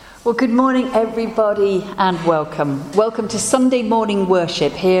Well, good morning, everybody, and welcome. Welcome to Sunday morning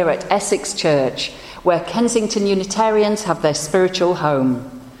worship here at Essex Church, where Kensington Unitarians have their spiritual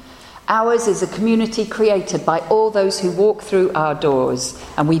home. Ours is a community created by all those who walk through our doors,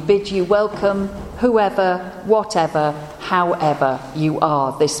 and we bid you welcome, whoever, whatever, however you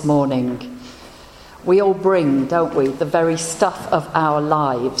are this morning. We all bring, don't we, the very stuff of our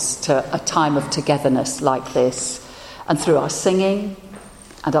lives to a time of togetherness like this, and through our singing,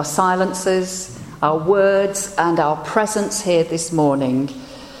 and our silences, our words, and our presence here this morning,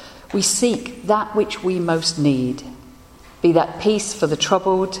 we seek that which we most need, be that peace for the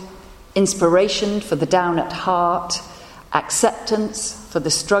troubled, inspiration for the down at heart, acceptance for the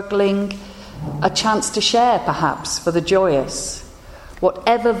struggling, a chance to share perhaps for the joyous.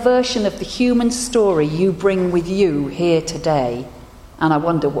 Whatever version of the human story you bring with you here today, and I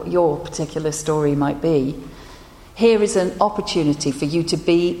wonder what your particular story might be, here is an opportunity for you to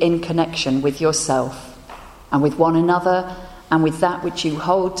be in connection with yourself and with one another and with that which you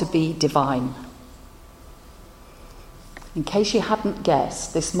hold to be divine. In case you hadn't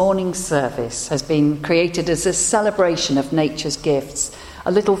guessed, this morning's service has been created as a celebration of nature's gifts,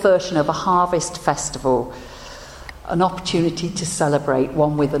 a little version of a harvest festival, an opportunity to celebrate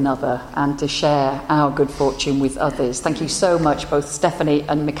one with another and to share our good fortune with others. Thank you so much, both Stephanie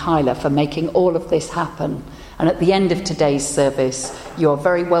and Michaela, for making all of this happen. And at the end of today's service, you're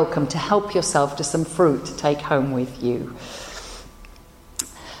very welcome to help yourself to some fruit to take home with you.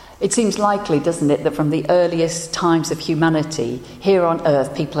 It seems likely, doesn't it, that from the earliest times of humanity, here on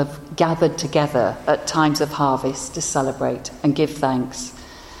earth, people have gathered together at times of harvest to celebrate and give thanks.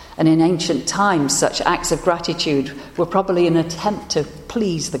 And in ancient times, such acts of gratitude were probably an attempt to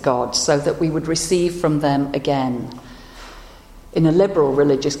please the gods so that we would receive from them again. In a liberal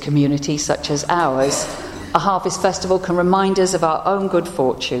religious community such as ours, a harvest festival can remind us of our own good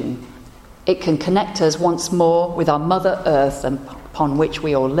fortune. It can connect us once more with our Mother Earth upon which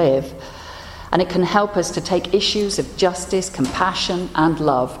we all live, and it can help us to take issues of justice, compassion and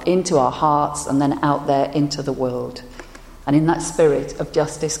love into our hearts and then out there into the world. And in that spirit of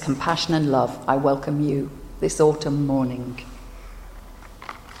justice, compassion and love, I welcome you this autumn morning.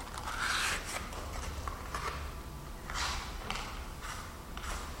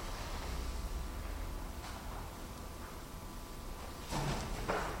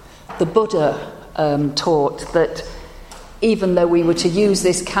 The Buddha taught that even though we were to use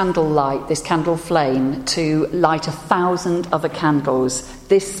this candle light, this candle flame, to light 1,000 other candles,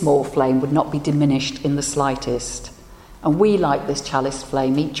 this small flame would not be diminished in the slightest. And we light this chalice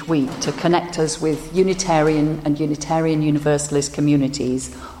flame each week to connect us with Unitarian and Unitarian Universalist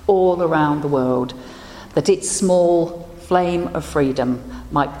communities all around the world, that its small flame of freedom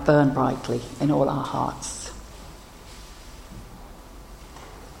might burn brightly in all our hearts.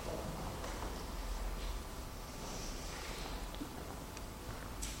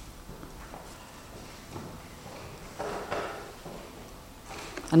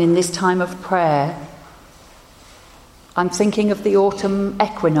 And in this time of prayer, I'm thinking of the autumn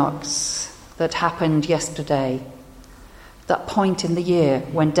equinox that happened yesterday, that point in the year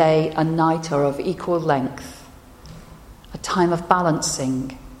when day and night are of equal length, a time of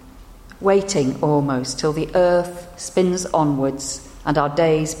balancing, waiting almost till the earth spins onwards and our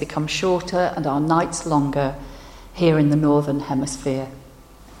days become shorter and our nights longer here in the northern hemisphere.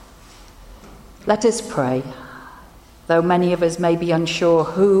 Let us pray, though many of us may be unsure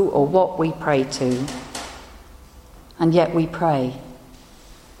who or what we pray to. And yet we pray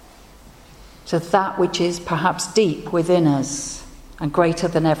to that which is perhaps deep within us and greater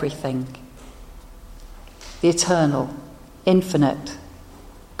than everything, the eternal, infinite,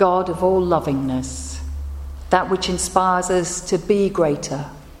 God of all lovingness, that which inspires us to be greater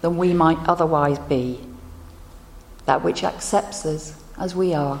than we might otherwise be, that which accepts us as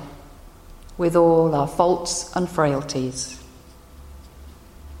we are, with all our faults and frailties.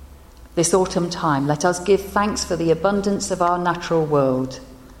 This autumn time, let us give thanks for the abundance of our natural world,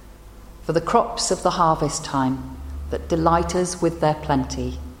 for the crops of the harvest time that delight us with their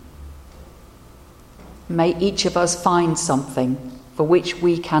plenty. May each of us find something for which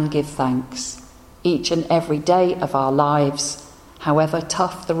we can give thanks, each and every day of our lives, however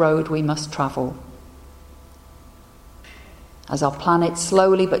tough the road we must travel. As our planet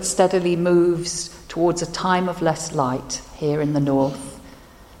slowly but steadily moves towards a time of less light here in the north,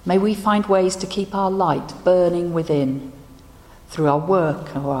 may we find ways to keep our light burning within, through our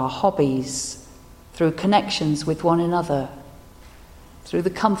work or our hobbies, through connections with one another, through the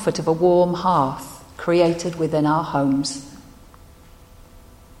comfort of a warm hearth created within our homes.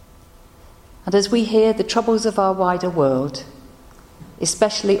 And as we hear the troubles of our wider world,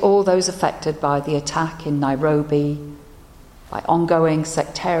 especially all those affected by the attack in Nairobi, by ongoing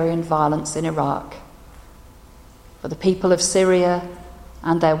sectarian violence in Iraq, for the people of Syria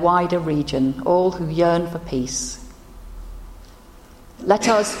and their wider region, all who yearn for peace. Let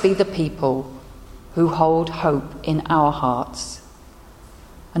us be the people who hold hope in our hearts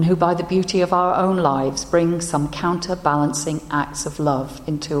and who, by the beauty of our own lives, bring some counterbalancing acts of love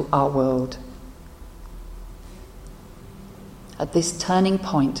into our world. At this turning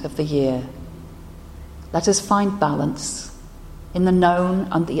point of the year, let us find balance in the known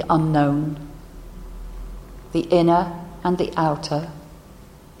and the unknown, the inner and the outer,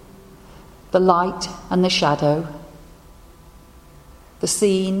 the light and the shadow, the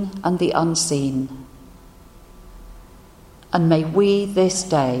seen and the unseen. And may we this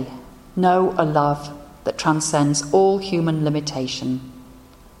day know a love that transcends all human limitation,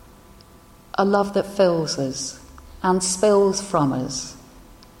 a love that fills us and spills from us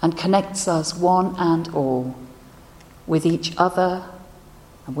and connects us one and all with each other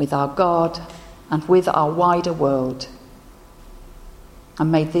and with our God and with our wider world.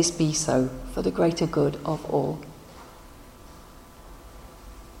 And may this be so for the greater good of all.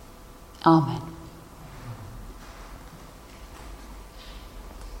 Amen.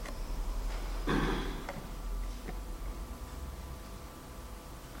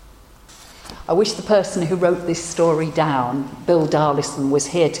 I wish the person who wrote this story down, Bill Darlison, was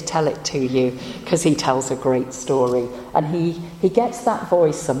here to tell it to you, because he tells a great story. And he gets that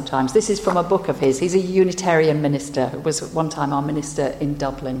voice sometimes. This is from a book of his. He's a Unitarian minister, who was at one time our minister in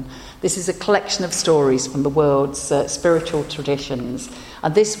Dublin. This is a collection of stories from the world's spiritual traditions.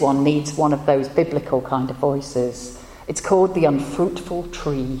 And this one needs one of those biblical kind of voices. It's called The Unfruitful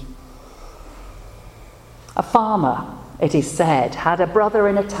Tree. A farmer, it is said, had a brother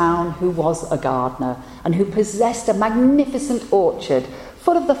in a town who was a gardener and who possessed a magnificent orchard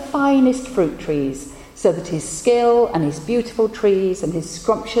full of the finest fruit trees, so that his skill and his beautiful trees and his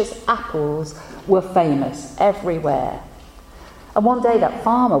scrumptious apples were famous everywhere. And one day that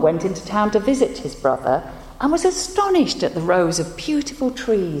farmer went into town to visit his brother and was astonished at the rows of beautiful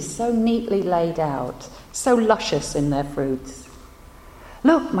trees so neatly laid out, so luscious in their fruits.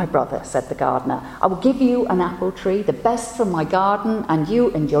 "Look, my brother," said the gardener, "I will give you an apple tree, the best from my garden, and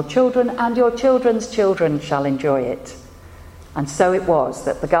you and your children and your children's children shall enjoy it." And so it was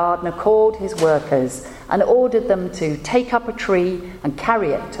that the gardener called his workers and ordered them to take up a tree and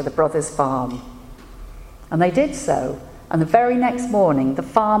carry it to the brother's farm. And they did so, and the very next morning the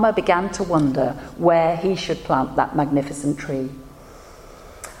farmer began to wonder where he should plant that magnificent tree.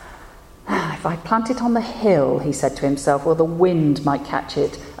 "If I plant it on the hill," he said to himself, "well, the wind might catch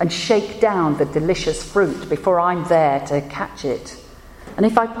it and shake down the delicious fruit before I'm there to catch it. And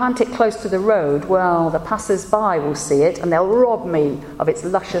if I plant it close to the road, well, the passers-by will see it and they'll rob me of its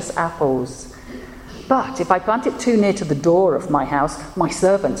luscious apples. But if I plant it too near to the door of my house, my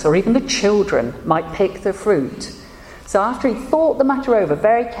servants or even the children might pick the fruit." So after he thought the matter over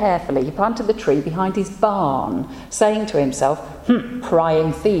very carefully, he planted the tree behind his barn, saying to himself,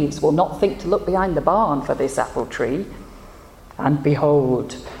 "Prying thieves will not think to look behind the barn for this apple tree." And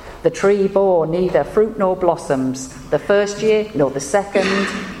behold, the tree bore neither fruit nor blossoms, the first year nor the second.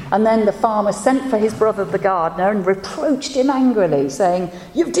 And then the farmer sent for his brother the gardener and reproached him angrily, saying,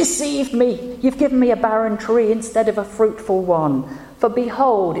 "You've deceived me. You've given me a barren tree instead of a fruitful one. For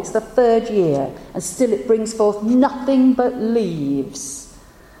behold, it's the third year, and still it brings forth nothing but leaves."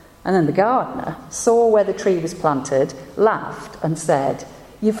 And then the gardener saw where the tree was planted, laughed and said,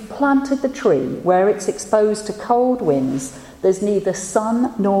 "You've planted the tree where it's exposed to cold winds. There's neither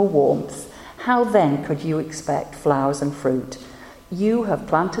sun nor warmth. How then could you expect flowers and fruit? You have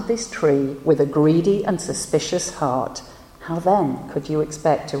planted this tree with a greedy and suspicious heart. How then could you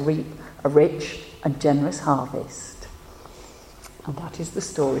expect to reap a rich and generous harvest?" And that is the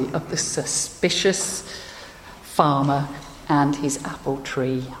story of the suspicious farmer and his apple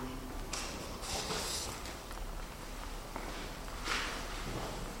tree.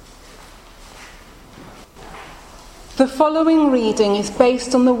 The following reading is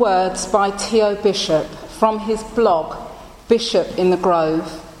based on the words by Theo Bishop from his blog, Bishop in the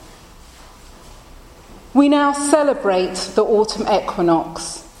Grove. We now celebrate the autumn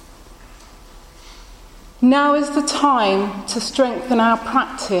equinox. Now is the time to strengthen our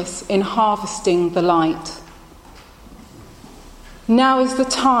practice in harvesting the light. Now is the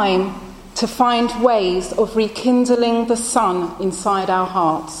time to find ways of rekindling the sun inside our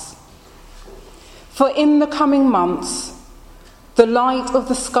hearts. For in the coming months, the light of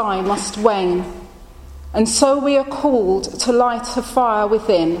the sky must wane, and so we are called to light a fire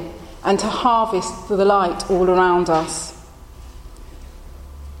within and to harvest the light all around us.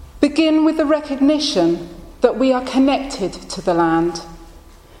 Begin with the recognition that we are connected to the land,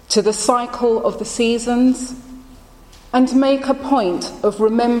 to the cycle of the seasons, and make a point of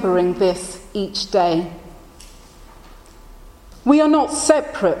remembering this each day. We are not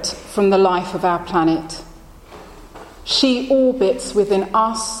separate from the life of our planet. She orbits within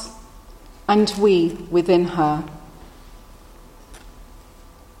us, and we within her.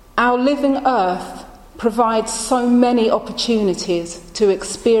 Our living earth provides so many opportunities to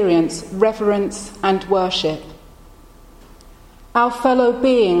experience reverence and worship. Our fellow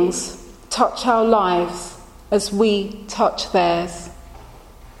beings touch our lives as we touch theirs.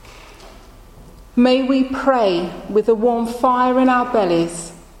 May we pray with a warm fire in our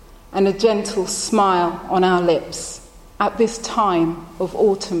bellies and a gentle smile on our lips at this time of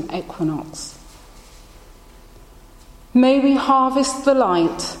autumn equinox. May we harvest the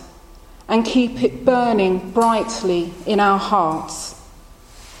light and keep it burning brightly in our hearts,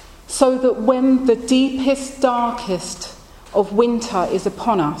 so that when the deepest, darkest of winter is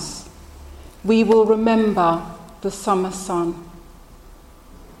upon us, we will remember the summer sun.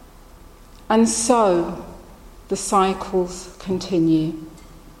 And so the cycles continue,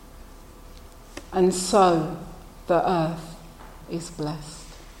 and so the earth is blessed.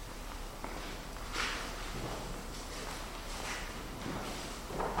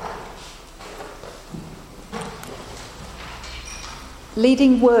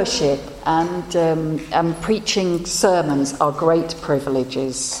 Leading worship and preaching sermons are great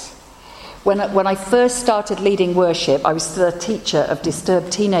privileges. When I first started leading worship, I was the teacher of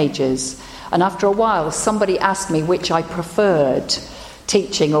disturbed teenagers, and after a while somebody asked me which I preferred,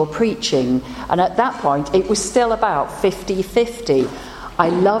 teaching or preaching, and at that point it was still about 50-50. I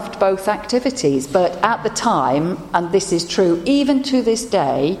loved both activities, but at the time, and this is true even to this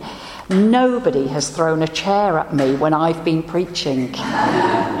day, nobody has thrown a chair at me when I've been preaching.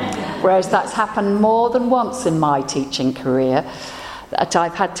 Whereas that's happened more than once in my teaching career, that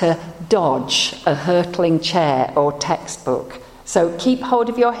I've had to dodge a hurtling chair or textbook. So keep hold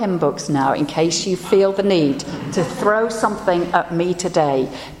of your hymn books now in case you feel the need to throw something at me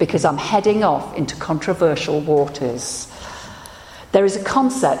today, because I'm heading off into controversial waters. There is a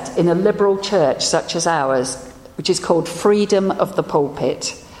concept in a liberal church such as ours which is called freedom of the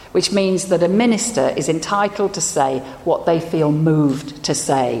pulpit, which means that a minister is entitled to say what they feel moved to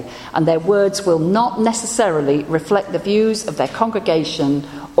say, and their words will not necessarily reflect the views of their congregation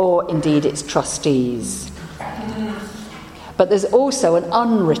or indeed its trustees. But there's also an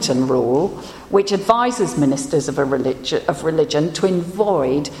unwritten rule which advises ministers of religion to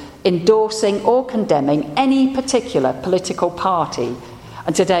avoid endorsing or condemning any particular political party.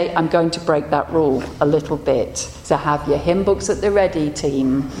 And today I'm going to break that rule a little bit. So have your hymn books at the ready,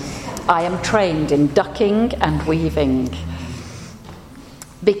 team. I am trained in ducking and weaving.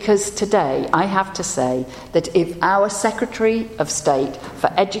 Because today I have to say that if our Secretary of State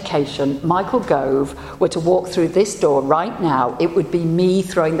for Education, Michael Gove, were to walk through this door right now, it would be me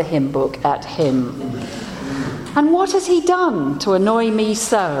throwing the hymn book at him. And what has he done to annoy me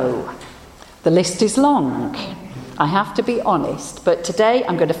so? The list is long. I have to be honest, but today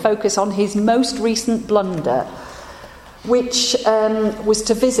I'm going to focus on his most recent blunder, which was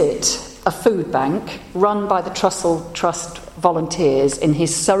to visit a food bank run by the Trussell Trust volunteers in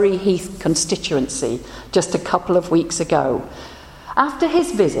his Surrey Heath constituency just a couple of weeks ago. After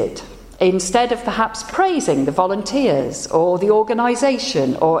his visit, instead of perhaps praising the volunteers or the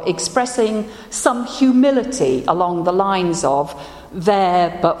organisation or expressing some humility along the lines of,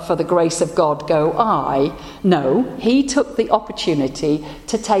 "There, but for the grace of God go I," no, he took the opportunity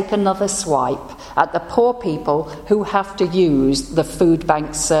to take another swipe at the poor people who have to use the food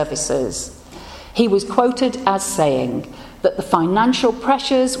bank services. He was quoted as saying that the financial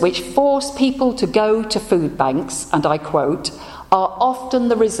pressures which force people to go to food banks, and I quote, are often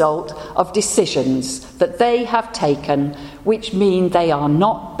the result of decisions that they have taken which mean they are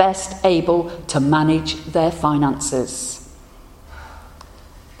not best able to manage their finances.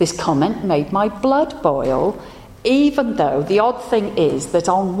 This comment made my blood boil, even though the odd thing is that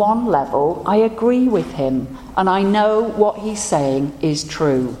on one level I agree with him and I know what he's saying is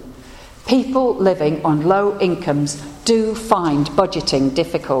true. People living on low incomes do find budgeting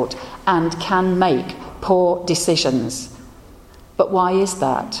difficult and can make poor decisions. But why is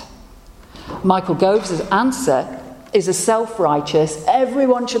that? Michael Gove's answer is a self-righteous,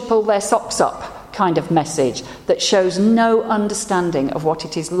 everyone should pull their socks up kind of message that shows no understanding of what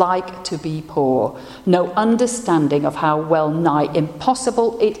it is like to be poor, no understanding of how well nigh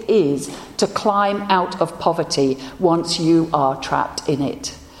impossible it is to climb out of poverty once you are trapped in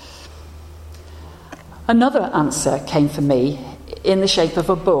it. Another answer came for me in the shape of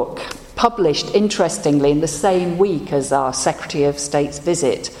a book, published, interestingly, in the same week as our Secretary of State's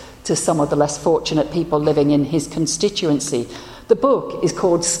visit to some of the less fortunate people living in his constituency. The book is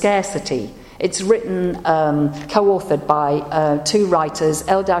called Scarcity. It's written, co-authored by two writers,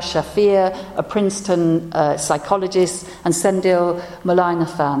 Eldar Shafir, a Princeton psychologist, and Sendhil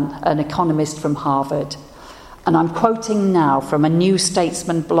Mullainathan, an economist from Harvard. And I'm quoting now from a New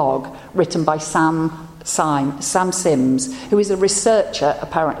Statesman blog written by Sam Sims, who is a researcher,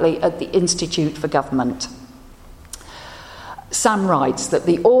 apparently, at the Institute for Government. Sam writes that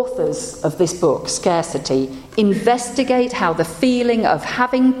the authors of this book, Scarcity, investigate how the feeling of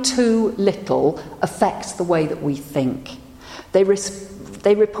having too little affects the way that we think. They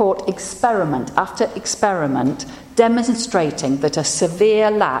report experiment after experiment demonstrating that a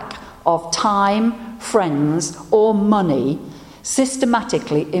severe lack of time, friends, or money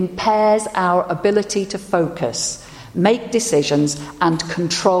systematically impairs our ability to focus, make decisions, and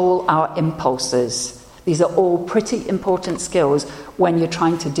control our impulses. These are all pretty important skills when you're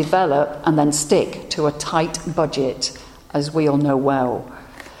trying to develop and then stick to a tight budget, as we all know well.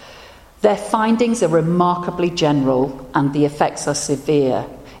 Their findings are remarkably general and the effects are severe.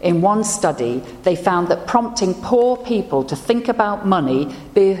 In one study, they found that prompting poor people to think about money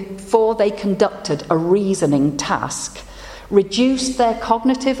before they conducted a reasoning task reduced their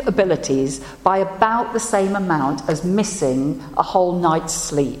cognitive abilities by about the same amount as missing a whole night's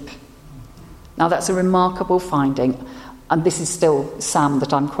sleep. Now, that's a remarkable finding, and this is still Sam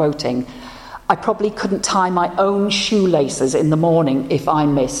that I'm quoting. I probably couldn't tie my own shoelaces in the morning if I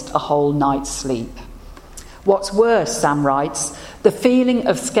missed a whole night's sleep. What's worse, Sam writes, the feeling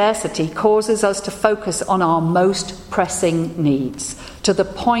of scarcity causes us to focus on our most pressing needs, to the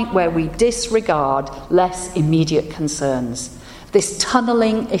point where we disregard less immediate concerns. This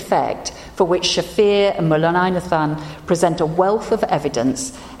tunnelling effect, for which Shafir and Mullainathan present a wealth of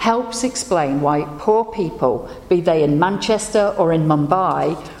evidence, helps explain why poor people, be they in Manchester or in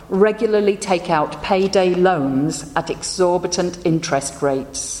Mumbai, regularly take out payday loans at exorbitant interest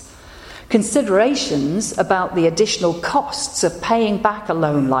rates. Considerations about the additional costs of paying back a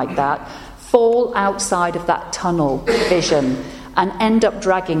loan like that fall outside of that tunnel vision and end up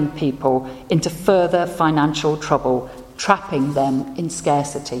dragging people into further financial trouble, trapping them in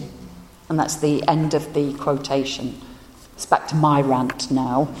scarcity. And that's the end of the quotation. It's back to my rant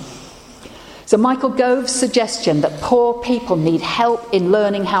now. So Michael Gove's suggestion that poor people need help in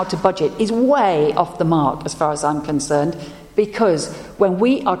learning how to budget is way off the mark as far as I'm concerned, because when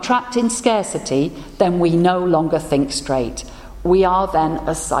we are trapped in scarcity, then we no longer think straight. We are then,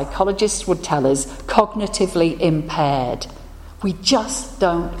 as psychologists would tell us, cognitively impaired. We just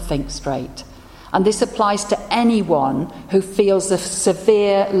don't think straight. And this applies to anyone who feels a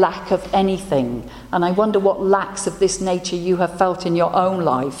severe lack of anything. And I wonder what lacks of this nature you have felt in your own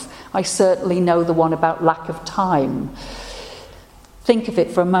life. I certainly know the one about lack of time. Think of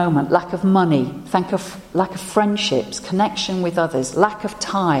it for a moment. Lack of money, lack of friendships, connection with others, lack of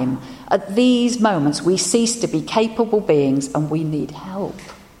time. At these moments, we cease to be capable beings and we need help.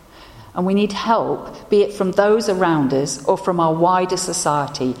 And we need help, be it from those around us or from our wider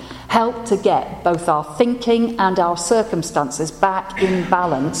society, help to get both our thinking and our circumstances back in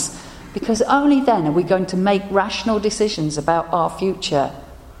balance, because only then are we going to make rational decisions about our future.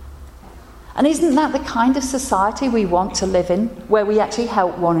 And isn't that the kind of society we want to live in, where we actually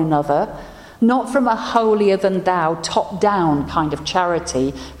help one another, not from a holier-than-thou, top-down kind of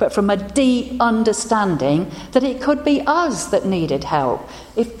charity, but from a deep understanding that it could be us that needed help,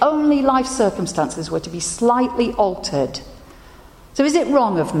 if only life circumstances were to be slightly altered. So is it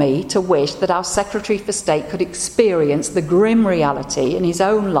wrong of me to wish that our Secretary for State could experience the grim reality in his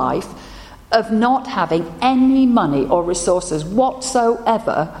own life of not having any money or resources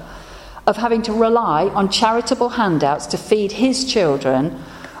whatsoever, of having to rely on charitable handouts to feed his children,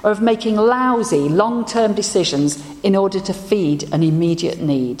 or of making lousy long-term decisions in order to feed an immediate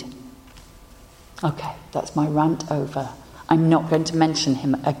need? Okay, that's my rant over. I'm not going to mention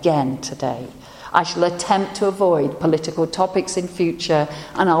him again today. I shall attempt to avoid political topics in future,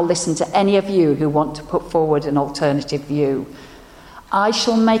 and I'll listen to any of you who want to put forward an alternative view. I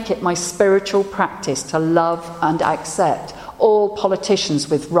shall make it my spiritual practice to love and accept all politicians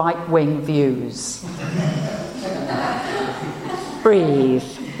with right-wing views. Breathe.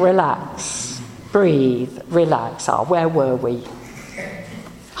 Relax, breathe, relax. Where were we?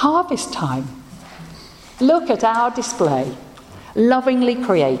 Harvest time. Look at our display, lovingly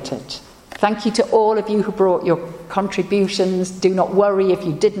created. Thank you to all of you who brought your contributions. Do not worry if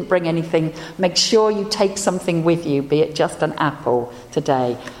you didn't bring anything. Make sure you take something with you, be it just an apple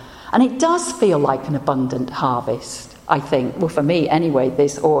today. And it does feel like an abundant harvest. I think, well, for me anyway,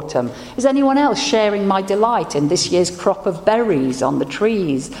 this autumn. Is anyone else sharing my delight in this year's crop of berries on the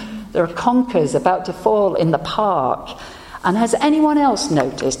trees? There are conkers about to fall in the park. And has anyone else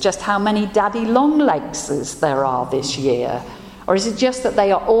noticed just how many daddy longlegses there are this year? Or is it just that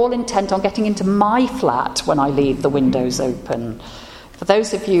they are all intent on getting into my flat when I leave the windows open? For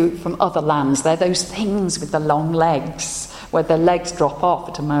those of you from other lands, they're those things with the long legs, where their legs drop off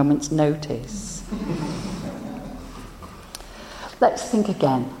at a moment's notice. Let's think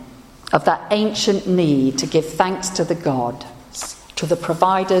again of that ancient need to give thanks to the gods, to the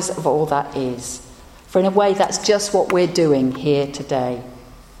providers of all that is. For in a way, that's just what we're doing here today.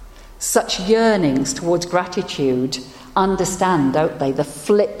 Such yearnings towards gratitude understand, don't they, the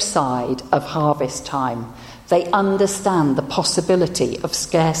flip side of harvest time. They understand the possibility of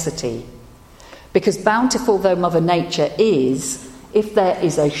scarcity. Because bountiful though Mother Nature is, if there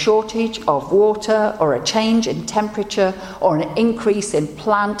is a shortage of water or a change in temperature or an increase in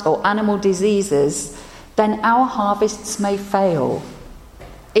plant or animal diseases, then our harvests may fail.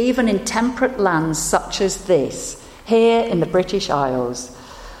 Even in temperate lands such as this, here in the British Isles,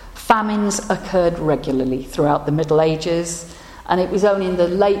 famines occurred regularly throughout the Middle Ages, and it was only in the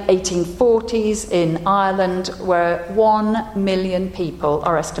late 1840s in Ireland where 1 million people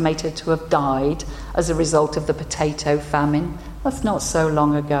are estimated to have died as a result of the potato famine. That's not so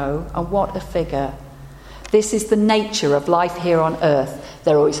long ago, and what a figure. This is the nature of life here on earth.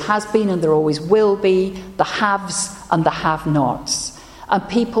 There always has been and there always will be the haves and the have-nots. And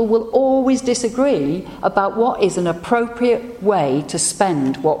people will always disagree about what is an appropriate way to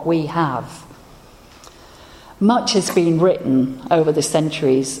spend what we have. Much has been written over the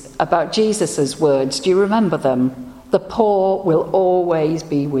centuries about Jesus' words. Do you remember them? The poor will always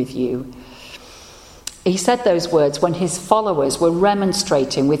be with you. He said those words when his followers were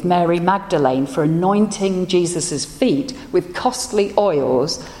remonstrating with Mary Magdalene for anointing Jesus' feet with costly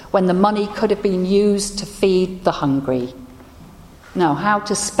oils when the money could have been used to feed the hungry. Now, how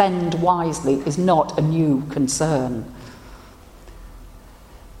to spend wisely is not a new concern.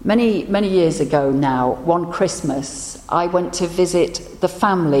 Many years ago now, one Christmas, I went to visit the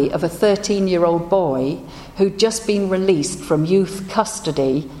family of a 13-year-old boy who'd just been released from youth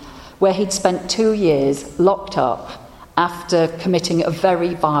custody, where he'd spent 2 years locked up after committing a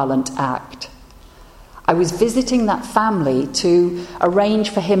very violent act. I was visiting that family to arrange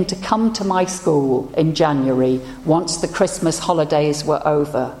for him to come to my school in January once the Christmas holidays were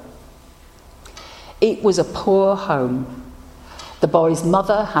over. It was a poor home. The boy's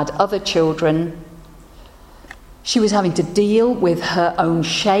mother had other children. She was having to deal with her own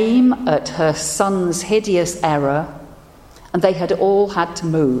shame at her son's hideous error, and they had all had to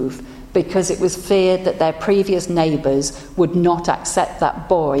move because it was feared that their previous neighbours would not accept that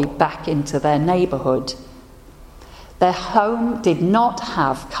boy back into their neighbourhood. Their home did not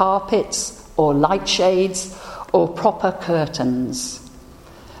have carpets or light shades or proper curtains,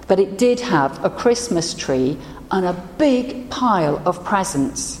 but it did have a Christmas tree and a big pile of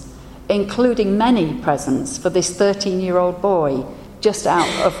presents, including many presents for this 13-year-old boy just out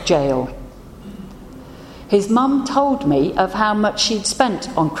of jail. His mum told me of how much she'd spent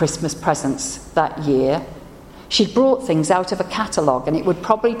on Christmas presents that year. She'd brought things out of a catalogue, and it would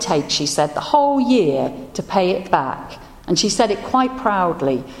probably take, she said, the whole year to pay it back. And she said it quite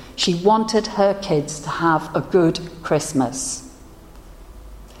proudly. She wanted her kids to have a good Christmas.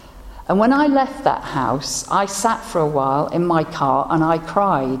 And when I left that house, I sat for a while in my car and I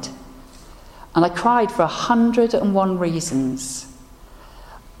cried. And I cried for 101 reasons.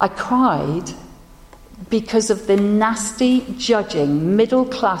 I cried because of the nasty, judging,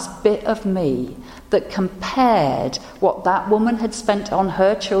 middle-class bit of me that compared what that woman had spent on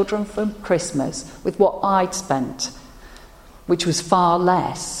her children for Christmas with what I'd spent, which was far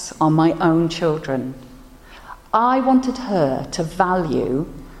less on my own children. I wanted her to value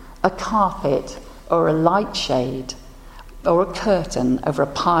a carpet or a light shade or a curtain over a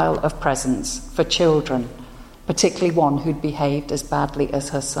pile of presents for children, particularly one who'd behaved as badly as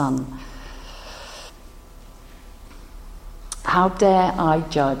her son. How dare I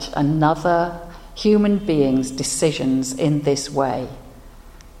judge another human being's decisions in this way?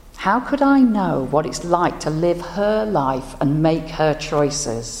 How could I know what it's like to live her life and make her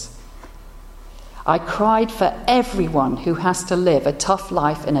choices? I cried for everyone who has to live a tough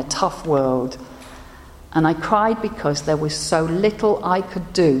life in a tough world. And I cried because there was so little I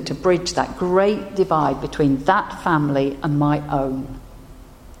could do to bridge that great divide between that family and my own.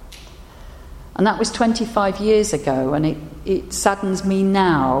 And that was 25 years ago, and it saddens me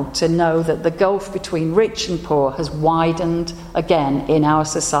now to know that the gulf between rich and poor has widened again in our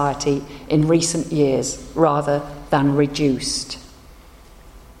society in recent years rather than reduced.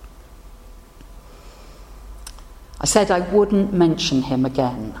 I said I wouldn't mention him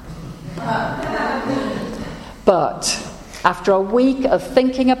again. But after a week of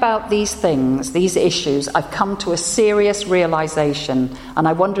thinking about these things, these issues, I've come to a serious realisation, and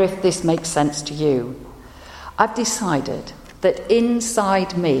I wonder if this makes sense to you. I've decided that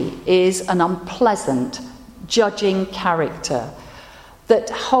inside me is an unpleasant, judging character that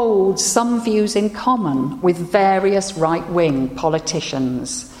holds some views in common with various right-wing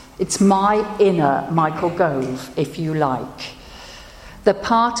politicians. It's my inner Michael Gove, if you like. The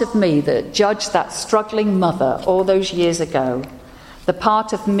part of me that judged that struggling mother all those years ago. The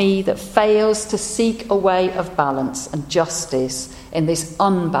part of me that fails to seek a way of balance and justice in this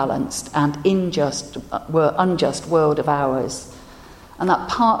unbalanced and unjust world of ours. And that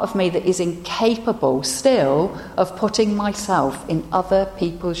part of me that is incapable still of putting myself in other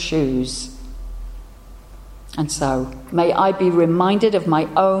people's shoes. And so, may I be reminded of my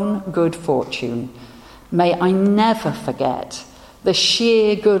own good fortune. May I never forget the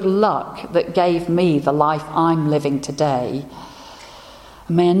sheer good luck that gave me the life I'm living today.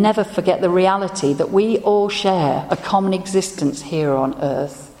 May I never forget the reality that we all share a common existence here on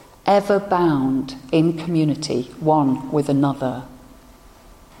earth, ever bound in community, one with another.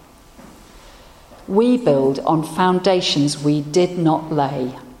 We build on foundations we did not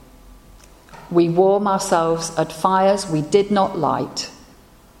lay. We warm ourselves at fires we did not light.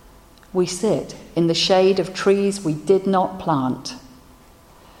 We sit in the shade of trees we did not plant.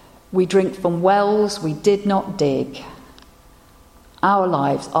 We drink from wells we did not dig. Our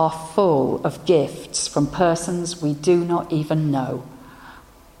lives are full of gifts from persons we do not even know.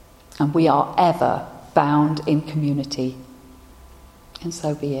 And we are ever bound in community. And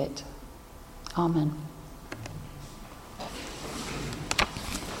so be it. Amen.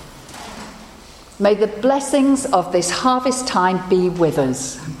 May the blessings of this harvest time be with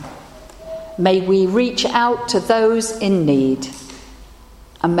us. May we reach out to those in need,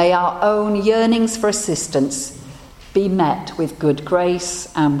 and may our own yearnings for assistance be met with good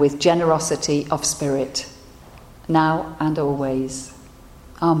grace and with generosity of spirit, now and always.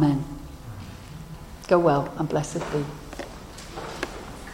 Amen. Go well and blessed be.